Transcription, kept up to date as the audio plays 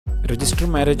Register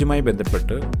മാരേജുമായി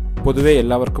ബന്ധപ്പെട്ട് പൊതുവെ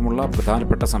എല്ലാവർക്കുമുള്ള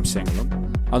പ്രധാനപ്പെട്ട സംശയങ്ങളും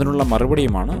അതിനുള്ള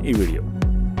മറുപടിയുമാണ് ഈ വീഡിയോ.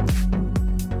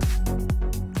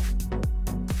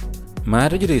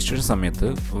 മാരേജ് രജിസ്ട്രേഷൻ സമയത്ത്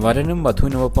വരനും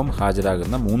വധുവിനൊപ്പം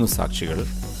ഹാജരാകുന്ന 3 സാക്ഷികൾ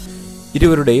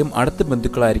ഇരുവരുടെയും അടുത്ത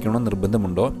ബന്ധുക്കളായിരിക്കണമെന്ന്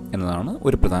നിർബന്ധമുണ്ടോ എന്നതാണ്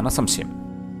ഒരു പ്രധാന സംശയം.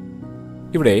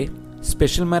 ഇവിടെ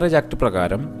സ്പെഷ്യൽ മാരേജ് ആക്ട്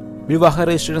പ്രകാരം വിവാഹ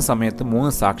രജിസ്ട്രേഷൻ സമയത്ത്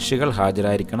 3 സാക്ഷികൾ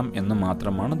ഹാജരായിരിക്കണം എന്ന്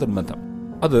മാത്രമാണ് നിർബന്ധം.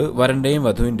 അത് വരൻ്റെയും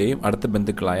വധുവിൻ്റെയും അടുത്ത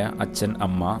ബന്ധുക്കളായ അച്ഛൻ,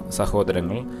 അമ്മ,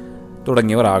 സഹോദരങ്ങൾ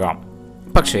തുടങ്ങിയവർ ആകാം.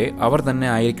 പക്ഷേ അവർ തന്നെ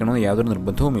ആയിരിക്കണമെന്ന് യാതൊരു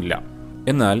നിർബന്ധവുമില്ല.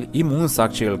 എന്നാൽ ഈ 3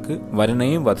 സാക്ഷികൾക്ക്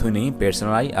വരനെയും വധുവിനെയും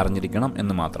പേഴ്സണലായി അറിഞ്ഞിരിക്കണം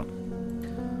എന്ന് മാത്രം.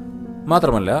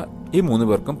 മാത്രമല്ല ഈ 3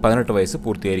 പേർക്കും 18 വയസ്സ്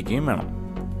പൂർത്തിയായിരിക്കുകയും വേണം.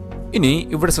 ഇനി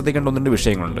ഇവിടെ ശ്രദ്ധിക്കേണ്ട 1-2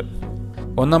 വിഷയങ്ങളുണ്ട്.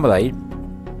 ഒന്നാമതായി,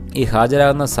 ഈ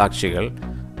ഹാജരാകുന്ന സാക്ഷികൾ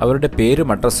അവരുടെ പേരും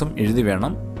അഡ്രസ്സും എഴുതി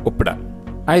വേണം ഒപ്പിടാൻ.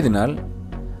 ആയതിനാൽ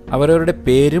അവരവരുടെ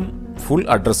പേരും ഫുൾ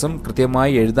അഡ്രസ്സും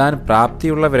കൃത്യമായി എഴുതാൻ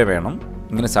പ്രാപ്തിയുള്ളവരെ വേണം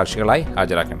ഇങ്ങനെ സാക്ഷികളായി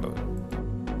ഹാജരാക്കേണ്ടത്.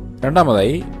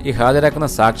 രണ്ടാമതായി, ഈ ഹാജരാക്കുന്ന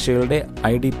സാക്ഷികളുടെ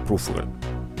ID പ്രൂഫുകൾ,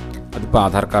 അതിപ്പോൾ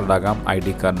ആധാർ കാർഡാകാം, ID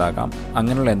കാർഡാകാം,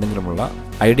 അങ്ങനെയുള്ള എന്തെങ്കിലുമുള്ള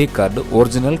ID കാർഡ്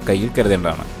ഒറിജിനൽ കയ്യിൽ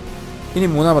കരുതേണ്ടതാണ്. ഇനി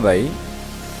മൂന്നാമതായി,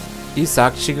 ഈ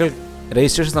സാക്ഷികൾ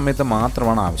രജിസ്ട്രേഷൻ സമയത്ത്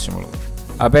മാത്രമാണ് ആവശ്യമുള്ളത്.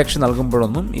 അപേക്ഷ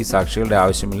നൽകുമ്പോഴൊന്നും ഈ സാക്ഷികളുടെ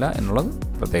ആവശ്യമില്ല എന്നുള്ളത്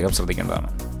പ്രത്യേകം ശ്രദ്ധിക്കേണ്ടതാണ്.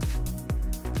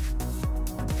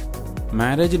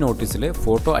 മാരേജ് നോട്ടീസിലെ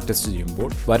ഫോട്ടോ അറ്റസ്റ്റ് ചെയ്യുമ്പോൾ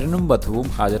വരനും വധുവും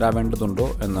ഹാജരാവേണ്ടതുണ്ടോ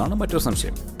എന്നാണ് മറ്റൊരു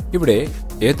സംശയം. ഇവിടെ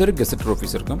ഏതൊരു ഗസറ്റർ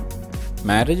ഓഫീസർക്കും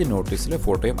മാരേജ് നോട്ടീസിലെ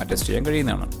ഫോട്ടോയും അറ്റസ്റ്റ് ചെയ്യാൻ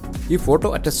കഴിയുന്നതാണ്. ഈ ഫോട്ടോ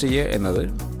അറ്റസ്റ്റ് ചെയ്യുക എന്നത്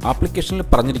ആപ്ലിക്കേഷനിൽ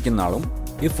പറഞ്ഞിരിക്കുന്ന ആളും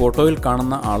ഈ ഫോട്ടോയിൽ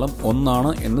കാണുന്ന ആളും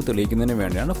ഒന്നാണ് എന്ന് തെളിയിക്കുന്നതിന്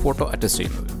വേണ്ടിയാണ് ഫോട്ടോ അറ്റസ്റ്റ്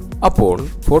ചെയ്യുന്നത്. അപ്പോൾ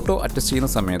ഫോട്ടോ അറ്റസ്റ്റ്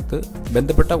ചെയ്യുന്ന സമയത്ത്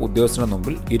ബന്ധപ്പെട്ട ഉദ്യോഗസ്ഥരുടെ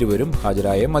മുമ്പിൽ ഇരുവരും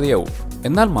ഹാജരായേ മതിയാവും.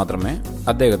 എന്നാൽ മാത്രമേ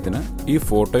അദ്ദേഹത്തിന് ഈ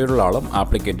ഫോട്ടോയിലുള്ള ആളും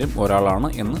ആപ്ലിക്കൻറ്റും ഒരാളാണ്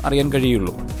എന്ന് അറിയാൻ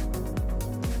കഴിയുള്ളൂ.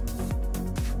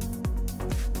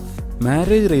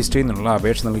 മാരേജ് രജിസ്റ്റർ ചെയ്യുന്നതിനുള്ള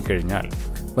അപേക്ഷ നൽകി കഴിഞ്ഞാൽ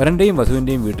വരൻ്റെയും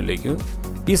വധുവിൻ്റെയും വീട്ടിലേക്ക്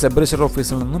ഈ സബ് രജിസ്റ്റർ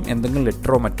ഓഫീസിൽ നിന്നും എന്തെങ്കിലും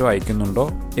ലെറ്ററോ മറ്റോ അയക്കുന്നുണ്ടോ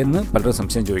എന്ന് പലരും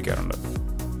സംശയം ചോദിക്കാറുണ്ട്.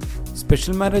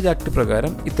 സ്പെഷ്യൽ മാരേജ് ആക്ട്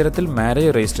പ്രകാരം ഇത്തരത്തിൽ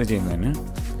മാരേജ് രജിസ്റ്റർ ചെയ്യുന്നതിന്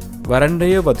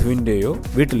വരൻ്റെയോ വധുവിൻ്റെയോ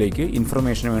വീട്ടിലേക്ക്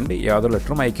ഇൻഫർമേഷന് വേണ്ടി യാതൊരു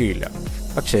ലെറ്ററും അയക്കുകയില്ല.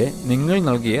 പക്ഷേ നിങ്ങൾ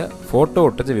നൽകിയ ഫോട്ടോ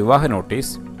ഒട്ടിച്ച വിവാഹ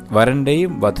നോട്ടീസ്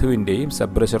വരൻ്റെയും വധുവിൻ്റെയും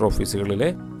സബ് രജിസ്റ്റർ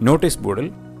ഓഫീസുകളിലെ നോട്ടീസ് ബോർഡിൽ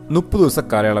 30 ദിവസ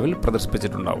കാലയളവിൽ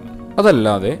പ്രദർശിപ്പിച്ചിട്ടുണ്ടാവും.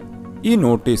 അതല്ലാതെ ഈ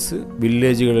നോട്ടീസ്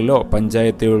വില്ലേജുകളിലോ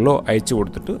പഞ്ചായത്തുകളിലോ അയച്ചു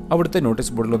കൊടുത്തിട്ട് അവിടുത്തെ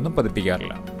നോട്ടീസ് ബോർഡിലൊന്നും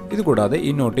പതിപ്പിക്കാറില്ല. ഇതുകൂടാതെ ഈ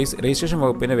നോട്ടീസ് രജിസ്ട്രേഷൻ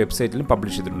വകുപ്പിൻ്റെ വെബ്സൈറ്റിലും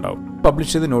പബ്ലിഷ് ചെയ്തിട്ടുണ്ടാവും.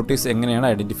 പബ്ലിഷ് ചെയ്ത നോട്ടീസ് എങ്ങനെയാണ്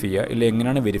ഐഡൻറ്റിഫൈ ചെയ്യുക, ഇല്ല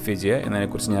എങ്ങനെയാണ് വെരിഫൈ ചെയ്യുക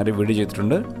എന്നതിനെക്കുറിച്ച് ഞാനൊരു വീഡിയോ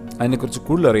ചെയ്തിട്ടുണ്ട്. അതിനെക്കുറിച്ച്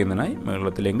കൂടുതൽ അറിയുന്നതിനായി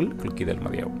മുകളിലത്തെ ലിങ്കിൽ ക്ലിക്ക് ചെയ്താൽ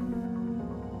മതിയാവും.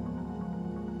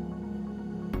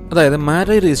 അതായത്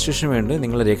മാരേജ് രജിസ്ട്രേഷന് വേണ്ടി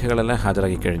നിങ്ങളുടെ രേഖകളെല്ലാം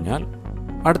ഹാജരാക്കി കഴിഞ്ഞാൽ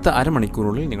അടുത്ത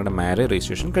അരമണിക്കൂറിനുള്ളിൽ നിങ്ങളുടെ മാരേജ്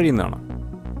രജിസ്ട്രേഷൻ കഴിയുന്നതാണ്.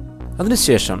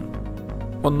 അതിനുശേഷം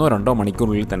 1-2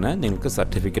 മണിക്കൂറിനുള്ളിൽ തന്നെ നിങ്ങൾക്ക്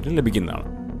സർട്ടിഫിക്കറ്റ് ലഭിക്കുന്നതാണ്.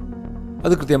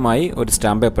 അത് കൃത്യമായി ഒരു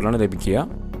സ്റ്റാമ്പ് പേപ്പറിലാണ് ലഭിക്കുക.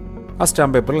 ആ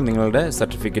സ്റ്റാമ്പ് പേപ്പറിൽ നിങ്ങളുടെ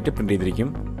സർട്ടിഫിക്കറ്റ് പ്രിൻ്റ് ചെയ്തിരിക്കും.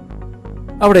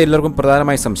 അവിടെ എല്ലാവർക്കും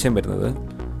പ്രധാനമായി സംശയം വരുന്നത്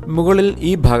മുകളിൽ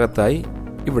ഈ ഭാഗത്തായി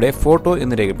ഇവിടെ ഫോട്ടോ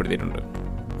എന്ന് രേഖപ്പെടുത്തിയിട്ടുണ്ട്.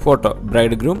 Photo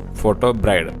bride groom, photo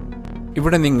bride.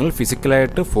 ഇവിടെ നിങ്ങൾ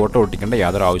ഫിസിക്കലായിട്ട് ഫോട്ടോ ഒട്ടിക്കേണ്ട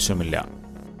യാതൊരു ആവശ്യമില്ല.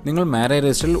 നിങ്ങൾ മാരേജ്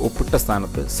രജിസ്റ്ററിൽ ഒപ്പിട്ട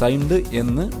സ്ഥാനത്ത് സൈൻഡ്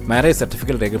എന്ന് മാരേജ്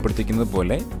സർട്ടിഫിക്കറ്റ് രേഖപ്പെടുത്തിക്കുന്നത്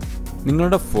പോലെ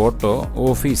നിങ്ങളുടെ ഫോട്ടോ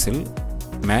ഓഫീസിൽ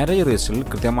മാരേജ് രജിസ്റ്ററിൽ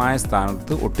കൃത്യമായ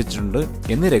സ്ഥാനത്ത് ഒട്ടിച്ചിട്ടുണ്ട്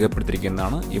എന്ന്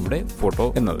രേഖപ്പെടുത്തിയിരിക്കുന്നതാണ് ഇവിടെ ഫോട്ടോ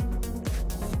എന്നത്.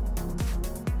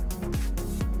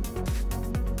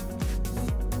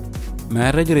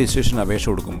 മാരേജ് രജിസ്ട്രേഷൻ അപേക്ഷ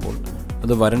കൊടുക്കുമ്പോൾ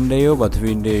അത് വരൻ്റെയോ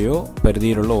വധുവിൻ്റെയോ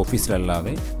പരിധിയിലുള്ള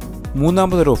ഓഫീസിലല്ലാതെ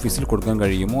മൂന്നാമതൊരു ഓഫീസിൽ കൊടുക്കാൻ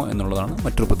കഴിയുമോ എന്നുള്ളതാണ്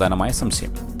മറ്റൊരു പ്രധാനമായ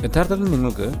സംശയം. യഥാർത്ഥത്തിൽ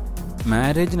നിങ്ങൾക്ക്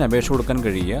മാരേജിന് അപേക്ഷ കൊടുക്കാൻ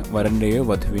കഴിയുക വരൻ്റെയോ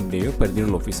വധുവിൻ്റെയോ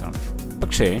പരിധിയിലുള്ള ഓഫീസാണ്.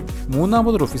 പക്ഷേ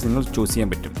മൂന്നാമതൊരു ഓഫീസ് നിങ്ങൾ ചൂസ് ചെയ്യാൻ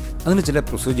പറ്റും. അതിന് ചില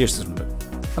പ്രൊസീജിയേഴ്സ് ഉണ്ട്.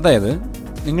 അതായത്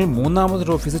നിങ്ങൾ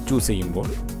മൂന്നാമതൊരു ഓഫീസ് ചൂസ് ചെയ്യുമ്പോൾ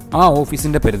ആ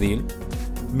ഓഫീസിൻ്റെ പരിധിയിൽ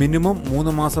മിനിമം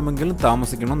 3 മാസമെങ്കിലും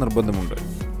താമസിക്കണം നിർബന്ധമുണ്ട്.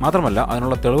 മാത്രമല്ല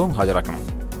അതിനുള്ള തെളിവും ഹാജരാക്കണം.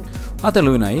 ആ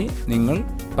തെളിവിനായി നിങ്ങൾ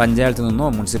പഞ്ചായത്തിൽ നിന്നോ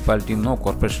മുനിസിപ്പാലിറ്റിയിൽ നിന്നോ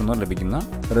കോർപ്പറേഷനിൽ നിന്നോ ലഭിക്കുന്ന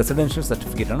റെസിഡൻഷ്യൽ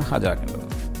സർട്ടിഫിക്കറ്റാണ് ഹാജരാക്കേണ്ടത്.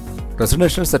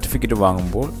 റെസിഡൻഷ്യൽ സർട്ടിഫിക്കറ്റ്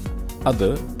വാങ്ങുമ്പോൾ അത്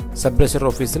സബ് രജിസ്റ്റർ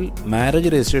ഓഫീസിൽ മാരേജ്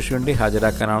രജിസ്ട്രേഷന് വേണ്ടി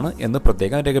ഹാജരാക്കാനാണ് എന്ന്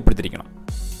പ്രത്യേകം രേഖപ്പെടുത്തിയിരിക്കണം.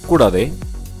 കൂടാതെ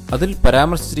അതിൽ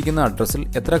പരാമർശിച്ചിരിക്കുന്ന അഡ്രസ്സിൽ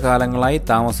എത്ര കാലങ്ങളായി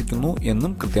താമസിക്കുന്നു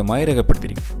എന്നും കൃത്യമായി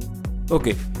രേഖപ്പെടുത്തിയിരിക്കും.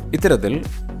 ഓക്കെ, ഇത്തരത്തിൽ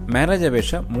മാരേജ്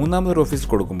അപേക്ഷ മൂന്നാമതൊരു ഓഫീസിൽ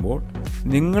കൊടുക്കുമ്പോൾ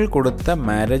നിങ്ങൾ കൊടുത്ത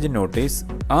മാരേജ് നോട്ടീസ്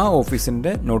ആ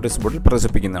ഓഫീസിൻ്റെ നോട്ടീസ് ബോർഡിൽ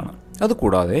പ്രദർശിപ്പിക്കുന്നതാണ്.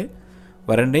 അതുകൂടാതെ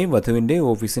വരൻ്റെയും വധുവിൻ്റെയും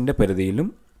ഓഫീസിൻ്റെ പരിധിയിലും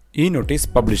ഈ നോട്ടീസ്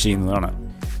പബ്ലിഷ് ചെയ്യുന്നതാണ്.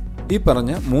 ഈ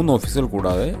പറഞ്ഞ 3 ഓഫീസുകൾ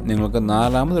കൂടാതെ നിങ്ങൾക്ക്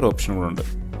 4ാമതൊരു ഓപ്ഷൻ കൂടെ.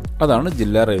 അതാണ്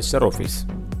ജില്ലാ രജിസ്ട്രാർ ഓഫീസ്.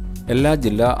 എല്ലാ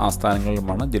ജില്ലാ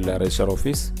ആസ്ഥാനങ്ങളിലുമാണ് ജില്ലാ രജിസ്ട്രാർ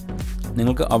ഓഫീസ്.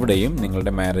 നിങ്ങൾക്ക് അവിടെയും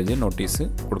നിങ്ങളുടെ മാരേജ് നോട്ടീസ്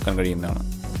കൊടുക്കാൻ കഴിയുന്നതാണ്.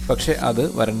 പക്ഷേ അത്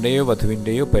വരൻ്റെയോ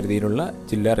വധുവിൻ്റെയോ പരിധിയിലുള്ള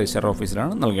ജില്ലാ രജിസ്ട്രാർ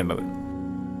ഓഫീസിലാണ് നൽകേണ്ടത്.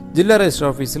 ജില്ലാ രജിസ്റ്റർ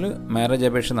ഓഫീസിൽ മാരേജ്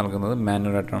അപേക്ഷ നൽകുന്നത്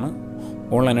മാനുവലായിട്ടാണ്,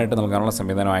 ഓൺലൈനായിട്ട് നൽകാനുള്ള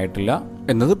സംവിധാനമായിട്ടില്ല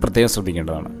എന്നത് പ്രത്യേകം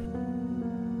ശ്രദ്ധിക്കേണ്ടതാണ്.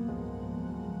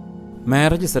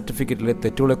 മാരേജ് സർട്ടിഫിക്കറ്റിലെ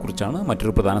തെറ്റുകളെക്കുറിച്ചാണ്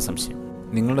മറ്റൊരു പ്രധാന സംശയം.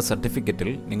 നിങ്ങളുടെ സർട്ടിഫിക്കറ്റിൽ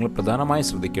നിങ്ങൾ പ്രധാനമായി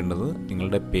ശ്രദ്ധിക്കേണ്ടത്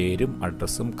നിങ്ങളുടെ പേരും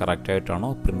അഡ്രസ്സും കറക്റ്റായിട്ടാണോ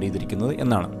പ്രിൻ്റ് ചെയ്തിരിക്കുന്നത്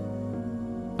എന്നാണ്.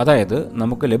 അതായത്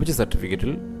നമുക്ക് ലഭിച്ച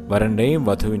സർട്ടിഫിക്കറ്റിൽ വരൻ്റെയും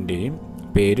വധുവിൻ്റെയും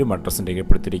പേരും അഡ്രസ്സും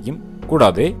രേഖപ്പെടുത്തിയിരിക്കും.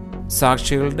 കൂടാതെ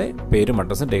സാക്ഷികളുടെ പേരും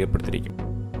അഡ്രസ്സും രേഖപ്പെടുത്തിയിരിക്കും.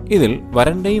 ഇതിൽ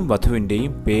വരൻ്റെയും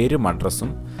വധുവിൻ്റെയും പേരും അഡ്രസ്സും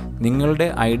നിങ്ങളുടെ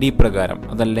ID പ്രകാരം,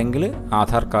 അതല്ലെങ്കിൽ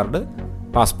ആധാർ കാർഡ്,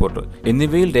 പാസ്പോർട്ട്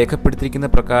എന്നിവയിൽ രേഖപ്പെടുത്തിയിരിക്കുന്ന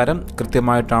പ്രകാരം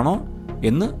കൃത്യമായിട്ടാണോ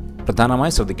എന്ന്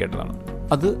പ്രധാനമായി ശ്രദ്ധിക്കേണ്ടതാണ്.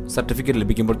 അത് സർട്ടിഫിക്കറ്റ്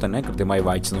ലഭിക്കുമ്പോൾ തന്നെ കൃത്യമായി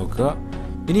വായിച്ചു നോക്കുക.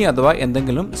 ഇനി അഥവാ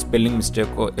എന്തെങ്കിലും സ്പെല്ലിംഗ്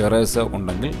മിസ്റ്റേക്കോ എറേഴ്സോ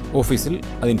ഉണ്ടെങ്കിൽ ഓഫീസിൽ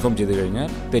അത് ഇൻഫോം ചെയ്ത് കഴിഞ്ഞാൽ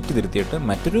തെറ്റ് തിരുത്തിയിട്ട്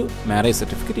മറ്റൊരു മാരേജ്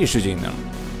സർട്ടിഫിക്കറ്റ് ഇഷ്യൂ ചെയ്യുന്നതാണ്.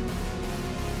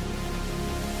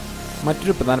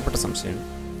 മറ്റൊരു പ്രധാനപ്പെട്ട സംശയം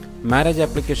മാരേജ്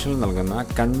ആപ്ലിക്കേഷനിൽ നൽകുന്ന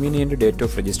കൺവീനിയൻറ്റ് ഡേറ്റ്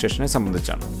ഓഫ് രജിസ്ട്രേഷനെ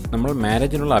സംബന്ധിച്ചാണ്. നമ്മൾ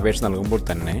മാരേജിനുള്ള അപേക്ഷ നൽകുമ്പോൾ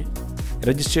തന്നെ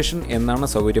രജിസ്ട്രേഷൻ എന്നാണ്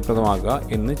സൗകര്യപ്രദമാകുക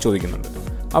എന്ന് ചോദിക്കുന്നുണ്ട്.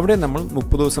 അവിടെ നമ്മൾ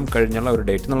 30 ദിവസം കഴിഞ്ഞുള്ള ഒരു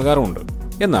ഡേറ്റ് നൽകാറുമുണ്ട്.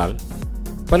 എന്നാൽ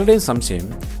പലരുടെയും സംശയം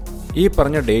ഈ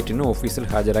പറഞ്ഞ ഡേറ്റിന് ഓഫീസിൽ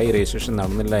ഹാജരായി രജിസ്ട്രേഷൻ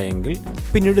നടന്നില്ല എങ്കിൽ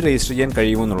പിന്നീട് രജിസ്റ്റർ ചെയ്യാൻ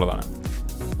കഴിയുമെന്നുള്ളതാണ്.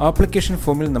 ആപ്ലിക്കേഷൻ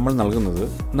ഫോമിൽ നമ്മൾ നൽകുന്നത്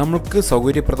നമുക്ക്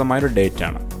സൗകര്യപ്രദമായൊരു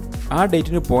ഡേറ്റാണ്. ആ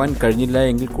ഡേറ്റിന് പോകാൻ കഴിഞ്ഞില്ല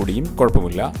എങ്കിൽ കൂടിയും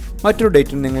കുഴപ്പമില്ല, മറ്റൊരു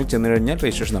ഡേറ്റിന് നിങ്ങൾ ചെന്നു കഴിഞ്ഞാൽ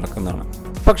രജിസ്ട്രേഷൻ നടക്കുന്നതാണ്.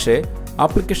 പക്ഷേ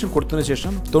ആപ്ലിക്കേഷൻ കൊടുത്തതിന്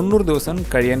ശേഷം 90 ദിവസം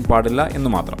കഴിയാൻ പാടില്ല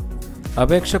എന്ന് മാത്രം.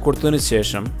 അപേക്ഷ കൊടുത്തതിന്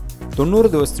ശേഷം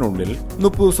 90 ദിവസത്തിനുള്ളിൽ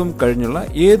 30 ദിവസം കഴിഞ്ഞുള്ള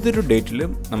ഏതൊരു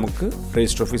ഡേറ്റിലും നമുക്ക്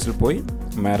രജിസ്റ്റർ ഓഫീസിൽ പോയി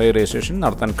മാരേജ് രജിസ്ട്രേഷൻ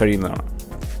നടത്താൻ കഴിയുന്നതാണ്.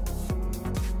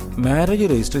 മാരേജ്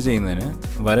രജിസ്റ്റർ ചെയ്യുന്നതിന്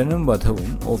വരനും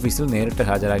വധുവും ഓഫീസിൽ നേരിട്ട്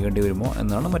ഹാജരാകേണ്ടി വരുമോ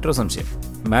എന്നാണ് മറ്റൊരു സംശയം.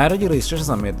 മാരേജ് രജിസ്ട്രേഷൻ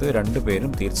സമയത്ത് 2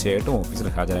 പേരും തീർച്ചയായിട്ടും ഓഫീസിൽ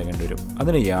ഹാജരാകേണ്ടി വരും.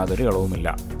 അതിന് യാതൊരു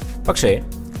ഇളവുമില്ല. പക്ഷേ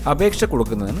അപേക്ഷ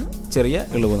കൊടുക്കുന്നതിന് ചെറിയ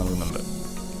ഇളവ് നൽകുന്നുണ്ട്.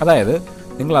 അതായത്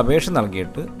നിങ്ങൾ അപേക്ഷ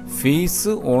നൽകിയിട്ട്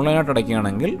ഫീസ് ഓൺലൈനായിട്ട്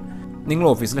അടയ്ക്കുകയാണെങ്കിൽ നിങ്ങൾ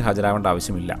ഓഫീസിൽ ഹാജരാകേണ്ട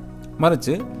ആവശ്യമില്ല.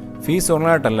 മറിച്ച് ഫീസ്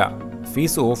ഓൺലൈനായിട്ടല്ല,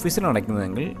 ഫീസ് ഓഫീസിൽ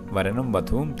അടയ്ക്കുന്നതെങ്കിൽ വരനും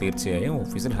വധുവും തീർച്ചയായും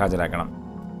ഓഫീസിൽ ഹാജരാക്കണം.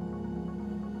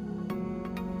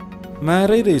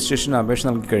 മാരേജ് രജിസ്ട്രേഷൻ അപേക്ഷ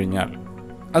നൽകി കഴിഞ്ഞാൽ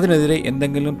അതിനെതിരെ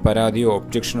എന്തെങ്കിലും പരാതിയോ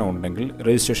ഒബ്ജക്ഷനോ ഉണ്ടെങ്കിൽ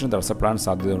രജിസ്ട്രേഷൻ തടസ്സപ്പെടാൻ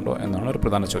സാധ്യതയുണ്ടോ എന്നാണ് ഒരു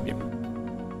പ്രധാന ചോദ്യം.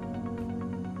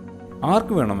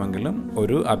 ആർക്ക് വേണമെങ്കിലും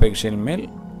ഒരു അപേക്ഷയിന്മേൽ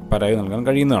പരാതി നൽകാൻ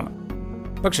കഴിയുന്നതാണ്.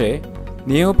 പക്ഷേ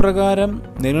നിയമപ്രകാരം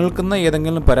നിലനിൽക്കുന്ന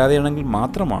ഏതെങ്കിലും പരാതിയാണെങ്കിൽ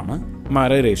മാത്രമാണ്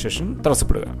മാരേജ് രജിസ്ട്രേഷൻ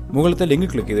തടസ്സപ്പെടുക. മുകളിലത്തെ ലിങ്ക്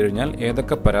ക്ലിക്ക് ചെയ്ത് കഴിഞ്ഞാൽ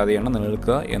ഏതൊക്കെ പരാതിയാണ്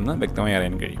നിലനിൽക്കുക എന്ന് വ്യക്തമായി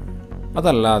അറിയാൻ കഴിയും.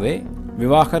 അതല്ലാതെ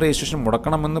വിവാഹ രജിസ്ട്രേഷൻ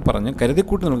മുടക്കണമെന്ന് പറഞ്ഞ്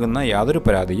കരുതിക്കൂട്ടി നൽകുന്ന യാതൊരു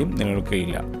പരാതിയും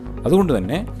നിലനിൽക്കുകയില്ല. അതുകൊണ്ട്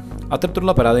തന്നെ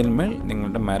അത്തരത്തിലുള്ള പരാതിയിന്മേൽ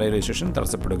നിങ്ങളുടെ മാരേജ് രജിസ്ട്രേഷൻ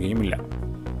തടസ്സപ്പെടുകയുമില്ല.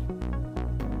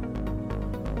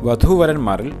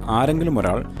 വധൂവരന്മാരിൽ ആരെങ്കിലും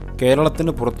ഒരാൾ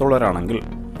കേരളത്തിന് പുറത്തുള്ളവരാണെങ്കിൽ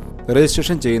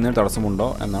രജിസ്ട്രേഷൻ ചെയ്യുന്നതിന് തടസ്സമുണ്ടോ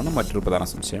എന്നാണ് മറ്റൊരു പ്രധാന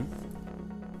സംശയം.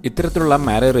 ഇത്തരത്തിലുള്ള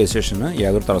മാരേജ് രജിസ്ട്രേഷന്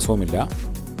യാതൊരു തടസ്സവുമില്ല.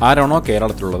 ആരാണോ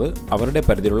കേരളത്തിലുള്ളത് അവരുടെ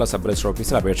പരിധിയിലുള്ള സബ് രജിസ്റ്റർ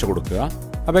ഓഫീസിൽ അപേക്ഷ കൊടുക്കുക.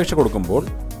 അപേക്ഷ കൊടുക്കുമ്പോൾ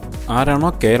ആരാണോ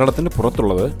കേരളത്തിന്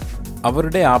പുറത്തുള്ളത്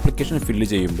അവരുടെ ആപ്ലിക്കേഷൻ ഫില്ല്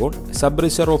ചെയ്യുമ്പോൾ സബ്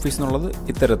രജിസ്റ്റർ ഓഫീസ് എന്നുള്ളത്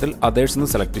ഇത്തരത്തിൽ അതേഴ്സ് എന്ന്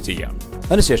സെലക്ട് ചെയ്യാം.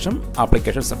 അതിനുശേഷം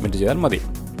ആപ്ലിക്കേഷൻ സബ്മിറ്റ് ചെയ്താൽ മതി.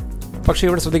 പക്ഷേ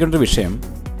ഇവിടെ ശ്രദ്ധിക്കേണ്ട ഒരു വിഷയം,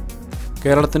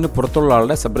 കേരളത്തിന് പുറത്തുള്ള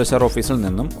ആളുടെ സബ് രജിസ്റ്റർ ഓഫീസിൽ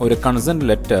നിന്നും ഒരു കൺസെൻറ്റ്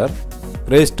ലെറ്റർ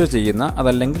രജിസ്റ്റർ ചെയ്യുന്ന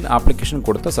അതല്ലെങ്കിൽ ആപ്ലിക്കേഷൻ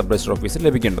കൊടുത്ത സബ് രജിസ്റ്റർ ഓഫീസിൽ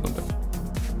ലഭിക്കേണ്ടതുണ്ട്.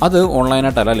 അത്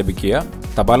ഓൺലൈനായിട്ടല്ല ലഭിക്കുക,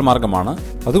 തപാൽ മാർഗമാണ്.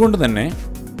 അതുകൊണ്ട് തന്നെ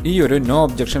ഈ ഒരു നോ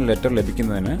ഒബ്ജക്ഷൻ ലെറ്റർ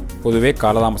ലഭിക്കുന്നതിന് പൊതുവെ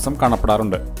കാലതാമസം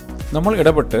കാണപ്പെടാറുണ്ട്. നമ്മൾ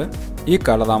ഇടപെട്ട് ഈ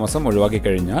കാലതാമസം ഒഴിവാക്കി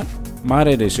കഴിഞ്ഞാൽ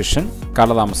മാരേജ് രജിസ്ട്രേഷൻ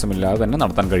കാലതാമസമില്ലാതെ തന്നെ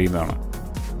നടത്താൻ കഴിയുന്നതാണ്.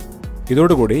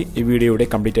 ഇതോടുകൂടി ഈ വീഡിയോ ഇവിടെ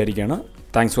കംപ്ലീറ്റ് ആയിരിക്കുകയാണ്.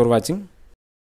 Thanks for watching.